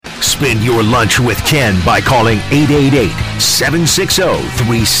Spin your lunch with Ken by calling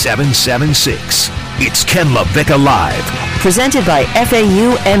 888-760-3776. It's Ken LaVicka Live. Presented by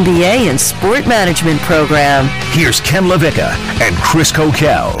FAU MBA and Sport Management Program. Here's Ken LaVicka and Chris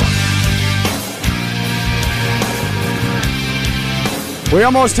Coquel. We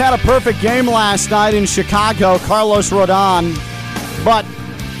almost had a perfect game last night in Chicago, Carlos Rodon, but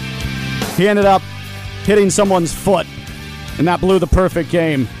he ended up hitting someone's foot, and that blew the perfect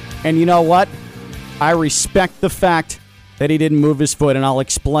game. And you know what? I respect the fact that he didn't move his foot, and I'll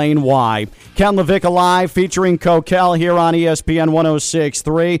explain why. Ken LaVicka Live featuring Coquel here on ESPN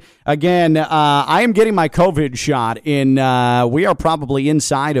 106.3. Again, I am getting my COVID shot in, we are probably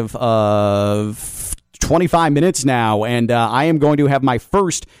inside of 25 minutes now, and I am going to have my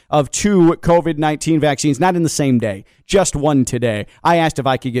first of 2 COVID-19 vaccines, not in the same day, just one today. I asked if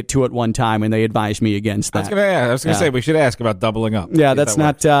I could get 2 at one time, and they advised me against that. I was going to say, we should ask about doubling up. Yeah, that's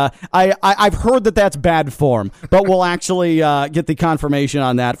not, I've heard that that's bad form, but we'll actually get the confirmation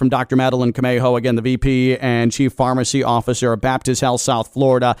on that from Dr. Madeline Camejo, again, the VP and Chief Pharmacy Officer of Baptist Health South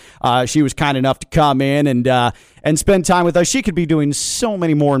Florida. She was kind enough to come in and spend time with us. She could be doing so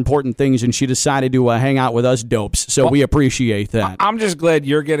many more important things, and she decided to hang out with us dopes, so we appreciate that. I'm just glad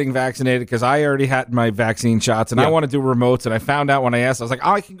you're getting vaccinated because I already had my vaccine shots, and I want to do remotes, and I found out when I asked, I was like,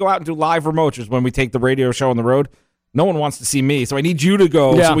 I can go out and do live remotes, which is when we take the radio show on the road. No one wants to see me, so I need you to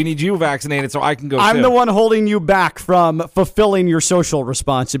go, so we need you vaccinated so I can go I'm the one holding you back from fulfilling your social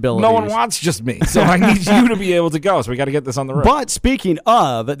responsibilities. No one wants just me, so I need you to be able to go, so we got to get this on the road. But speaking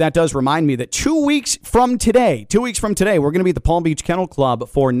of, that does remind me that 2 weeks from today, we're going to be at the Palm Beach Kennel Club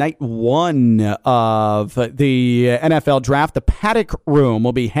for night 1 of the NFL Draft. The Paddock Room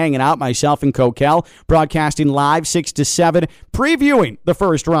will be hanging out, myself and Coquel, broadcasting live 6 to 7, previewing the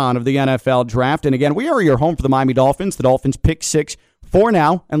first round of the NFL Draft. And again, we are your home for the Miami Dolphins. The Dolphins pick 6 for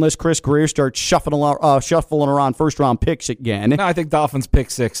now, unless Chris Greer starts shuffling around first-round picks again. No, I think Dolphins pick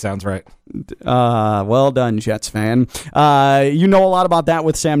 6 sounds right. Well done, Jets fan. You know a lot about that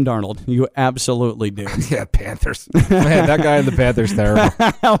with Sam Darnold. You absolutely do. Yeah, Panthers. Man, that guy in the Panthers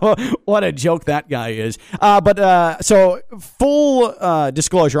terrible. What a joke that guy is. So full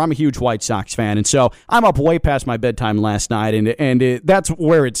disclosure, I'm a huge White Sox fan, and so I'm up way past my bedtime last night, and that's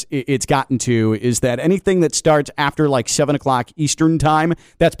where it's gotten to, is that anything that starts after like 7 o'clock Eastern time,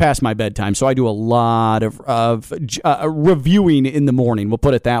 that's past my bedtime. So I do a lot of reviewing in the morning. We'll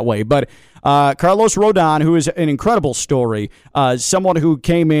put it that way. But Carlos Rodon, who is an incredible story, someone who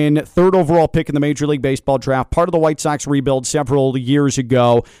came in 3rd overall pick in the Major League Baseball draft, part of the White Sox rebuild several years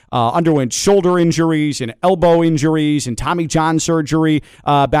ago, underwent shoulder injuries and elbow injuries and Tommy John surgery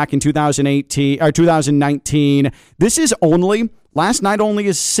back in 2019. This is last night only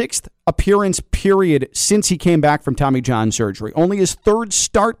his 6th appearance period since he came back from Tommy John surgery. Only his 3rd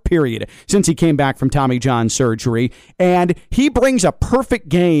start period since he came back from Tommy John surgery. And he brings a perfect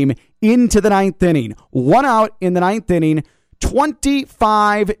game into the 9th inning. 1 out in the 9th inning,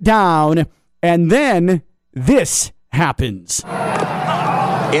 25 down, and then this happens.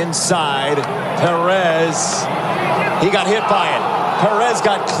 Inside, Perez. He got hit by it. Perez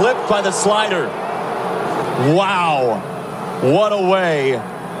got clipped by the slider. Wow. What a way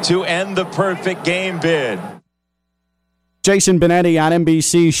to end the perfect game bid. Jason Benetti on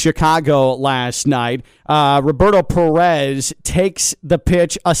NBC Chicago last night. Roberto Perez takes the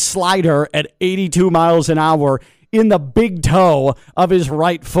pitch, a slider at 82 miles an hour in the big toe of his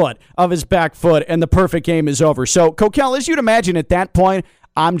right foot, of his back foot, and the perfect game is over. So, Coquel, as you'd imagine at that point,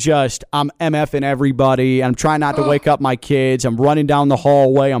 I'm MFing everybody. I'm trying not to wake up my kids. I'm running down the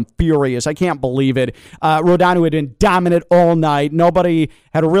hallway. I'm furious. I can't believe it. Rodon, who had been dominant all night. Nobody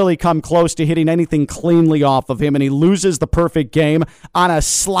had really come close to hitting anything cleanly off of him, and he loses the perfect game on a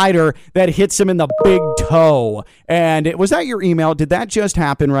slider that hits him in the big toe. And was that your email? Did that just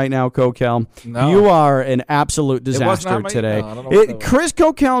happen right now, Coquel? No. You are an absolute disaster today. Chris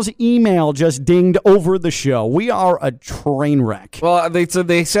Coquel's email just dinged over the show. We are a train wreck. Well, they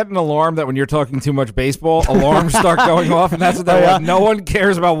set an alarm that when you're talking too much baseball, alarms start going off, and that's what they want. No one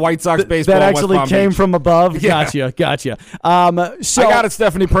cares about White Sox baseball. That actually came from above? Yeah. Gotcha. So I got it,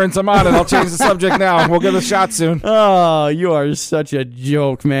 Stephanie Prince. I'm on it. I'll change the subject now. We'll get a shot soon. Oh, you are such a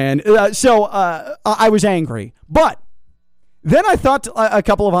joke, man. So I was angry. But then I thought a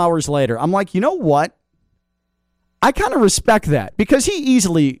couple of hours later, I'm like, you know what? I kind of respect that because he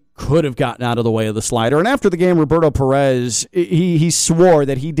easily could have gotten out of the way of the slider. And after the game, Roberto Perez, he swore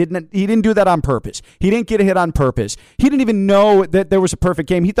that he didn't do that on purpose. He didn't get a hit on purpose. He didn't even know that there was a perfect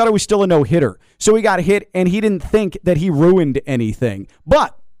game. He thought it was still a no-hitter. So he got hit, and he didn't think that he ruined anything.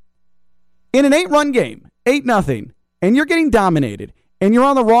 But in an 8-run game, 8-0, and you're getting dominated, and you're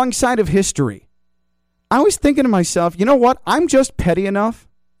on the wrong side of history, I was thinking to myself, you know what? I'm just petty enough,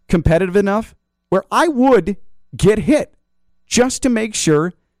 competitive enough, where I would get hit just to make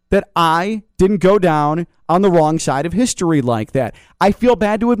sure that I didn't go down on the wrong side of history like that. I feel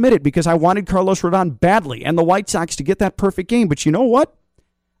bad to admit it because I wanted Carlos Rodon badly and the White Sox to get that perfect game. But you know what?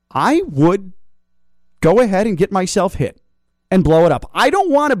 I would go ahead and get myself hit and blow it up. I don't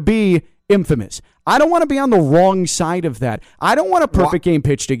want to be infamous. I don't want to be on the wrong side of that. I don't want a perfect game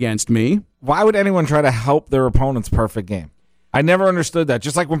pitched against me. Why would anyone try to help their opponent's perfect game? I never understood that.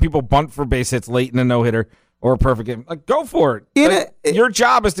 Just like when people bunt for base hits late in a no-hitter or a perfect game. Like, go for it. Your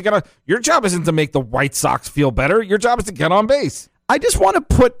job is to get on. Your job isn't to make the White Sox feel better. Your job is to get on base. I just want to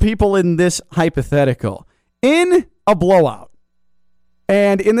put people in this hypothetical. In a blowout,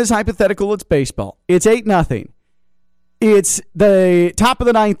 and in this hypothetical, it's baseball. It's 8-0. It's the top of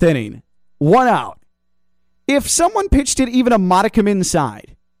the ninth inning. 1 out. If someone pitched it even a modicum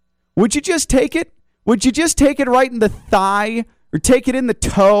inside, would you just take it? Would you just take it right in the thigh or take it in the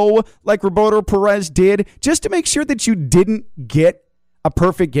toe like Roberto Perez did just to make sure that you didn't get a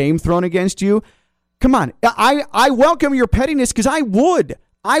perfect game thrown against you? Come on. I welcome your pettiness because I would.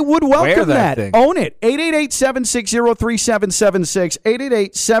 I would welcome that. Own it. 888-760-3776,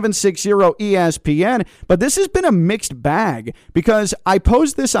 888-760-ESPN. But this has been a mixed bag because I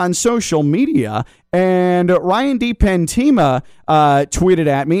posed this on social media and Ryan DiPentima tweeted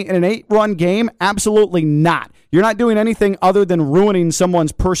at me, in an 8-run game, absolutely not. You're not doing anything other than ruining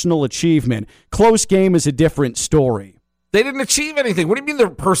someone's personal achievement. Close game is a different story. They didn't achieve anything. What do you mean their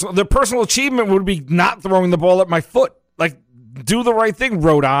personal achievement would be not throwing the ball at my foot? Like, do the right thing,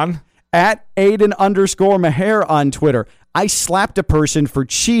 Rodon. At Aiden_Maher on Twitter, I slapped a person for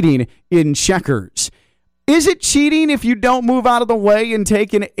cheating in checkers. Is it cheating if you don't move out of the way and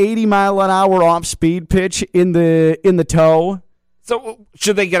take an 80-mile-an-hour off-speed pitch in the toe? So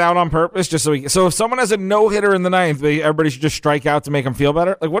should they get out on purpose? So if someone has a no-hitter in the ninth, everybody should just strike out to make them feel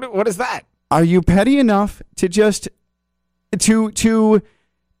better? Like, what is that? Are you petty enough to just to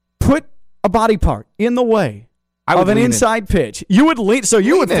put a body part in the way of an inside pitch? You would lean, so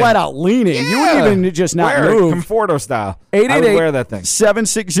you would flat out lean in. Yeah. You wouldn't even just not move. Conforto style. 888 I would wear that thing.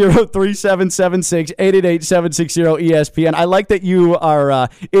 760-3776, 888-760-ESPN. I like that you are,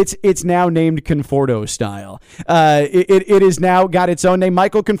 it's now named Conforto style. It is now got its own name.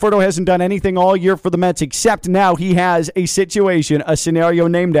 Michael Conforto hasn't done anything all year for the Mets, except now he has a scenario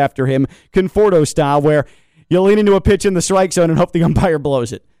named after him, Conforto style, where you lean into a pitch in the strike zone and hope the umpire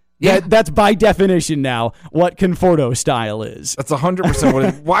blows it. Yeah, that's by definition now what Conforto style is. That's 100% what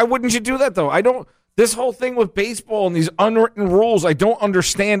it is. Why wouldn't you do that, though? This whole thing with baseball and these unwritten rules, I don't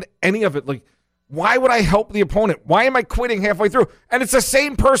understand any of it. Like, why would I help the opponent? Why am I quitting halfway through? And it's the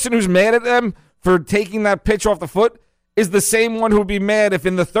same person who's mad at them for taking that pitch off the foot is the same one who would be mad if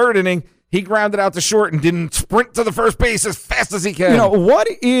in the third inning he grounded out to short and didn't sprint to the first base as fast as he can. You know, what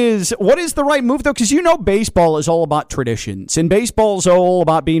is the right move, though? Because you know baseball is all about traditions, and baseball is all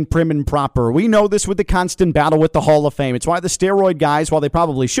about being prim and proper. We know this with the constant battle with the Hall of Fame. It's why the steroid guys, while they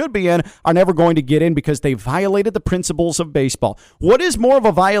probably should be in, are never going to get in because they violated the principles of baseball. What is more of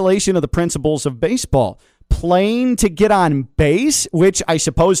a violation of the principles of baseball? Playing to get on base, which I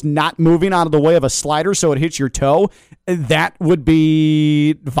suppose not moving out of the way of a slider so it hits your toe, that would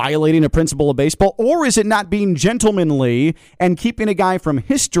be violating a principle of baseball? Or is it not being gentlemanly and keeping a guy from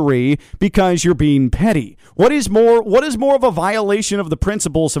history because you're being petty? What is more of a violation of the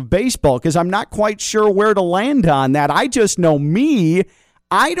principles of baseball? Because I'm not quite sure where to land on that. I just know me,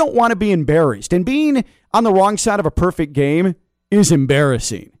 I don't want to be embarrassed. And being on the wrong side of a perfect game is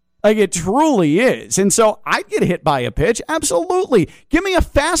embarrassing. Like, it truly is. And so I'd get hit by a pitch. Absolutely. Give me a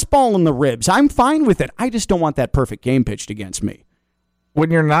fastball in the ribs. I'm fine with it. I just don't want that perfect game pitched against me.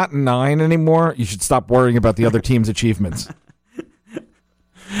 When you're not 9 anymore, you should stop worrying about the other team's achievements.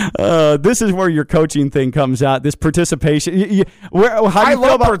 This is where your coaching thing comes out. This participation. I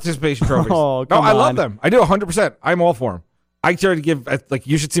love participation trophies. Oh, I love them. I do 100%. I'm all for them. I try to give, like,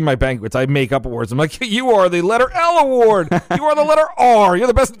 you should see my banquets. I make up awards. I'm like, you are the letter L award. You are the letter R. You're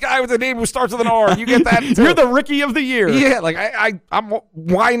the best guy with a name who starts with an R. You get that too. You're the rookie of the year. Yeah, like, I'm.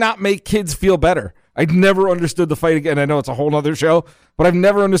 Why not make kids feel better? I never understood the fight again. I know it's a whole other show, but I've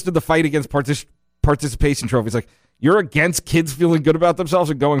never understood the fight against participation trophies. Like, you're against kids feeling good about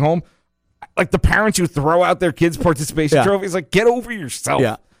themselves and going home. Like, the parents who throw out their kids' participation trophies, like, get over yourself.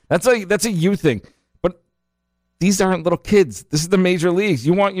 Yeah. That's a you thing. These aren't little kids. This is the major leagues.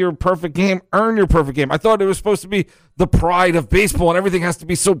 You want your perfect game, earn your perfect game. I thought it was supposed to be the pride of baseball and everything has to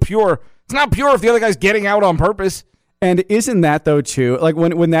be so pure. It's not pure if the other guy's getting out on purpose. And isn't that, though, too? Like,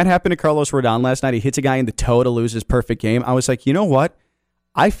 when that happened to Carlos Rodon last night, he hits a guy in the toe to lose his perfect game. I was like, you know what?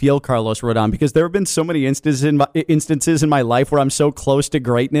 I feel Carlos Rodon because there have been so many instances in my life where I'm so close to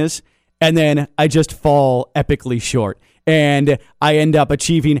greatness and then I just fall epically short and I end up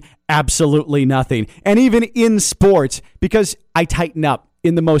achieving absolutely nothing. And even in sports, because I tighten up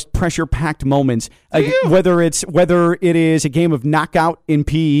in the most pressure-packed moments, whether it is a game of knockout in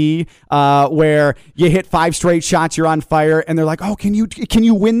PE, where you hit 5 straight shots, you're on fire, and they're like, "Oh, can you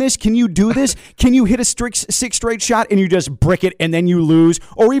win this? Can you do this? Can you hit a 6 straight shot?" And you just brick it, and then you lose.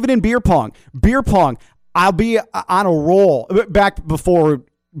 Or even in beer pong, I'll be on a roll back before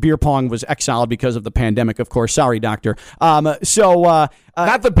beer pong was exiled because of the pandemic, of course. Sorry, doctor. Not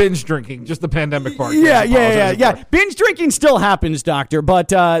the binge drinking, just the pandemic part. Yeah. Binge drinking still happens, doctor, but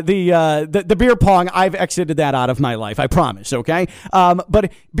the beer pong, I've exited that out of my life, I promise, okay?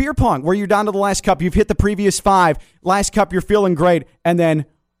 But beer pong, where you're down to the last cup, you've hit the previous 5, last cup, you're feeling great, and then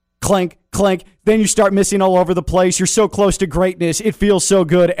clink, clink, then you start missing all over the place. You're so close to greatness, it feels so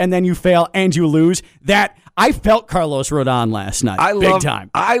good, and then you fail and you lose. I felt Carlos Rodon last night, big time.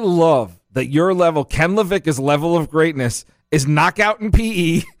 I love that your level, Ken LaVicka's level of greatness, is knockout in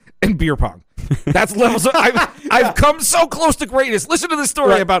PE and beer pong. That's levels. I've come so close to greatness. Listen to this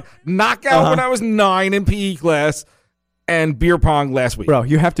story about knockout when I was 9 in PE class and beer pong last week. Bro,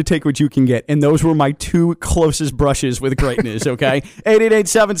 you have to take what you can get. And those were my 2 closest brushes with greatness, okay?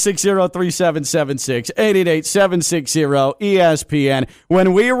 888-760-3776. 888-760-ESPN.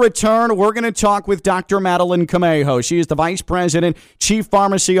 When we return, we're going to talk with Dr. Madeline Camejo. She is the Vice President, Chief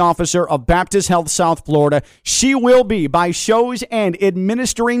Pharmacy Officer of Baptist Health South Florida. She will be, by show's end,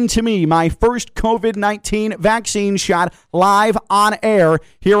 administering to me my first COVID-19 vaccine shot live on air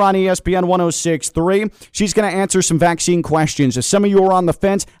here on ESPN 106.3. She's going to answer some vaccine questions. If some of you are on the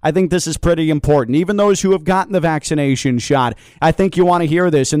fence, I think this is pretty important. Even those who have gotten the vaccination shot, I think you want to hear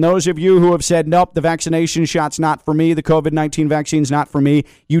this. And those of you who have said, nope, the vaccination shot's not for me, the COVID-19 vaccine's not for me,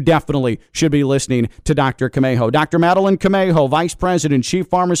 you definitely should be listening to Dr. Camejo. Dr. Madeline Camejo, Vice President, Chief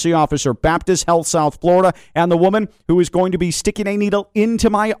Pharmacy Officer, Baptist Health South Florida, and the woman who is going to be sticking a needle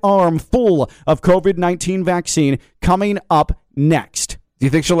into my arm full of COVID-19 vaccine coming up next. Do you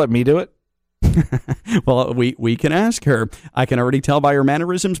think she'll let me do it? Well, we can ask her. I can already tell by her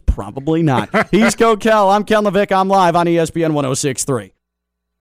mannerisms, probably not. He's Coquel. I'm Ken LaVicka. I'm live on ESPN 106.3.